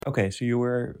Okay, so you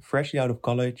were freshly out of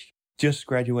college, just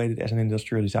graduated as an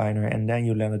industrial designer, and then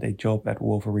you landed a job at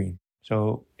Wolverine.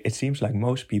 So it seems like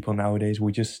most people nowadays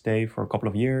would just stay for a couple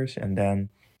of years and then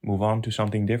move on to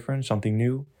something different, something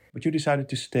new. But you decided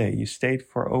to stay. You stayed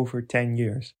for over 10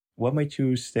 years. What made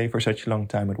you stay for such a long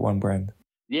time at one brand?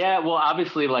 Yeah, well,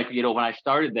 obviously, like when I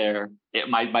started there,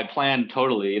 my plan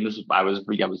totally, and this is I was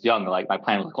young, like my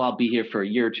plan was like, well, I'll be here for a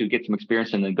year or two, get some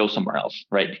experience, and then go somewhere else,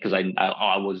 right? Because I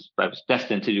was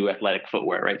destined to do athletic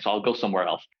footwear, right? So I'll go somewhere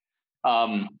else.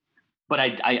 Um, but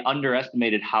I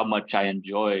underestimated how much I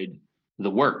enjoyed the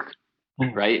work,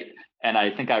 right? And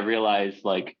I think I realized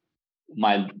like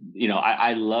my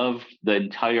I love the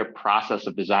entire process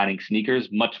of designing sneakers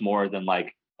much more than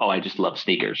like, oh, I just love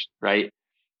sneakers, right?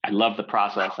 I love the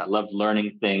process. I love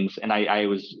learning things, and I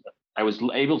was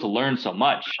able to learn so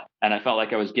much, and I felt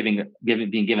like I was being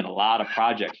given a lot of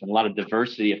projects and a lot of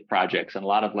diversity of projects and a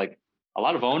lot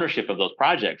of ownership of those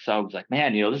projects. So I was like,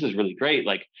 man, this is really great.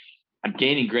 Like I'm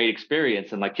gaining great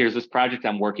experience, and like here's this project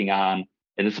I'm working on,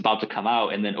 and it's about to come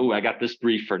out, and then oh, I got this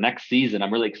brief for next season.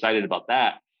 I'm really excited about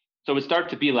that. So it would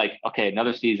start to be like, okay,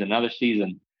 another season,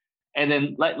 and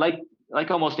then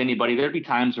like almost anybody, there'd be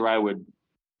times where I would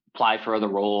apply for other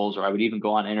roles or I would even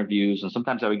go on interviews and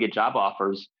sometimes I would get job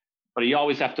offers, but you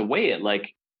always have to weigh it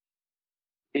like,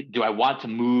 do I want to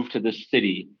move to this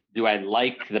city? Do I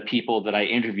like the people that I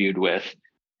interviewed with?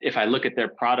 If I look at their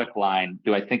product line,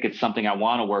 do I think it's something I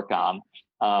want to work on?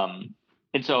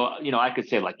 And so, I could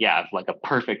say like, yeah, if like a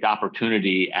perfect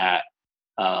opportunity at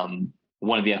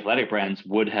one of the athletic brands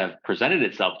would have presented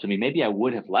itself to me, maybe I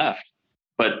would have left,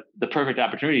 but the perfect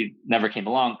opportunity never came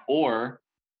along. Or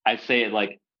I say it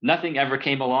like nothing ever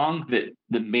came along that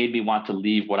made me want to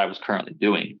leave what I was currently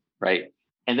doing. Right.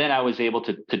 And then I was able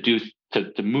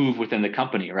to move within the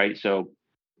company. Right. So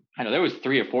I know there was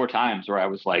 3 or 4 times where I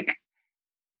was like,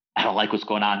 I don't like what's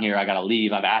going on here. I got to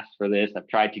leave. I've asked for this. I've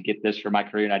tried to get this for my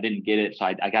career and I didn't get it. So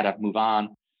I got to move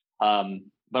on.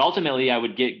 But ultimately, I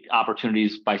would get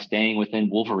opportunities by staying within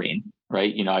Wolverine,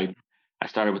 right? I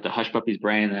started with the Hush Puppies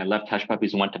brand and I left Hush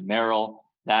Puppies and went to Merrill.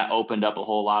 That opened up a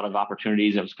whole lot of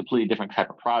opportunities. It was a completely different type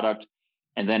of product.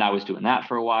 And then I was doing that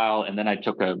for a while. And then I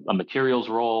took a materials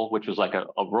role, which was like a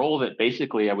role that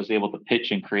basically I was able to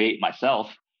pitch and create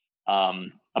myself.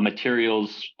 A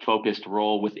materials focused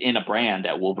role within a brand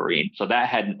at Wolverine. So that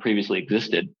hadn't previously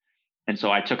existed. And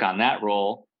so I took on that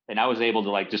role and I was able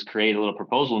to like just create a little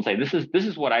proposal and say, this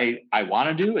is what I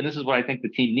want to do. And this is what I think the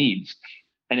team needs.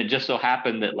 And it just so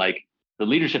happened that like the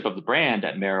leadership of the brand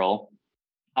at Merrill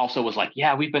also was like,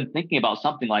 yeah, we've been thinking about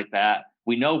something like that.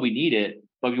 We know we need it,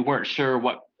 but we weren't sure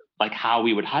like how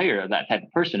we would hire that type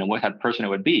of person and what type of person it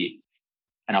would be.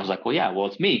 And I was like, well, yeah, well,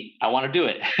 it's me. I want to do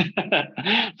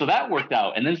it. So that worked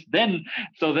out. And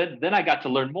then I got to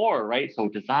learn more, right? So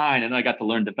design, and then I got to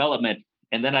learn development.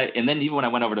 And then even when I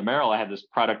went over to Merrill, I had this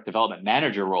product development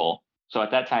manager role. So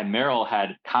at that time, Merrill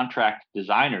had contract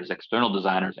designers, external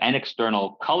designers, and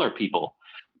external color people.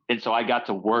 And so I got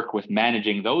to work with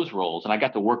managing those roles. And I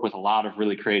got to work with a lot of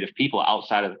really creative people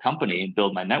outside of the company and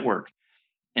build my network.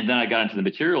 And then I got into the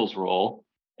materials role.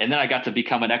 And then I got to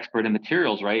become an expert in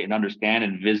materials, right? And understand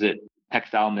and visit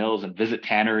textile mills and visit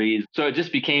tanneries. So it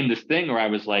just became this thing where I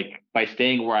was like, by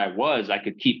staying where I was, I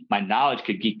could keep my knowledge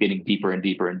could keep getting deeper and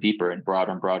deeper and deeper and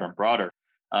broader and broader and broader.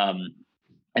 And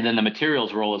then the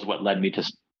materials role is what led me to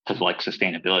like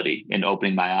sustainability and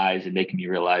opening my eyes and making me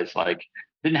realize like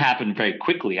it didn't happen very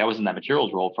quickly. I was in that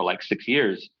materials role for like 6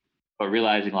 years, but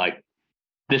realizing like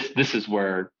this is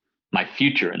where my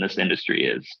future in this industry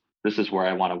is. This is where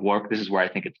I want to work. This is where I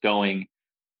think it's going,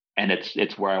 and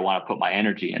it's where I want to put my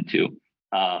energy into.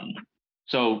 Um,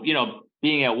 so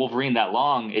being at Wolverine that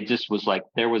long, it just was like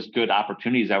there was good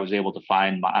opportunities I was able to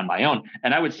find on my own.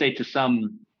 And I would say to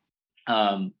some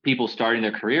people starting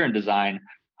their career in design,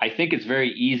 I think it's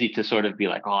very easy to sort of be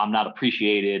like, oh, I'm not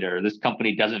appreciated, or this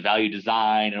company doesn't value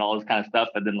design and all this kind of stuff,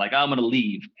 and then like, oh, I'm going to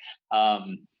leave.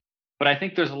 Um, but I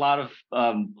think there's a lot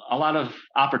of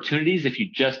opportunities if you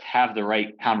just have the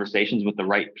right conversations with the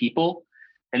right people,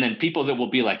 and then people that will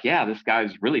be like, yeah, this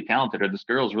guy's really talented, or this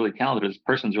girl's really talented, or this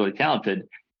person's really talented.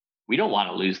 We don't want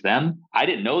to lose them. I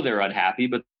didn't know they're unhappy,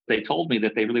 but they told me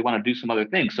that they really want to do some other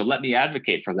things. So let me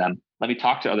advocate for them. Let me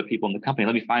talk to other people in the company.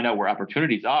 Let me find out where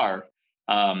opportunities are.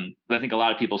 But I think a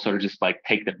lot of people sort of just like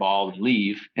take the ball and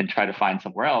leave and try to find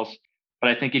somewhere else. But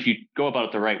I think if you go about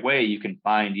it the right way, you can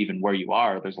find even where you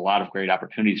are. There's a lot of great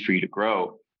opportunities for you to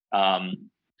grow. And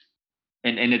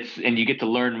you get to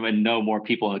learn and know more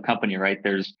people in the company, right?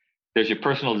 There's your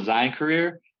personal design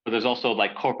career, but there's also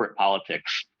like corporate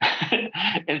politics.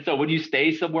 And so when you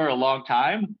stay somewhere a long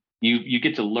time, you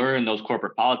get to learn those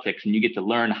corporate politics, and you get to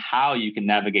learn how you can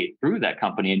navigate through that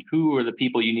company, and who are the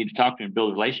people you need to talk to and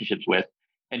build relationships with,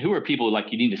 and who are people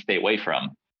like you need to stay away from,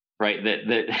 right?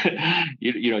 That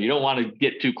you don't want to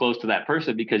get too close to that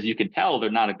person, because you can tell they're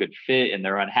not a good fit and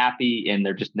they're unhappy and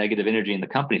they're just negative energy in the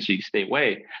company. So you stay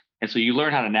away. And so you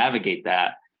learn how to navigate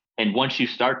that. And once you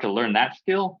start to learn that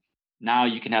skill, now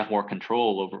you can have more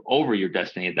control over your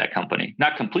destiny at that company.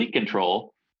 Not complete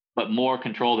control, but more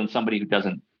control than somebody who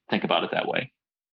doesn't think about it that way.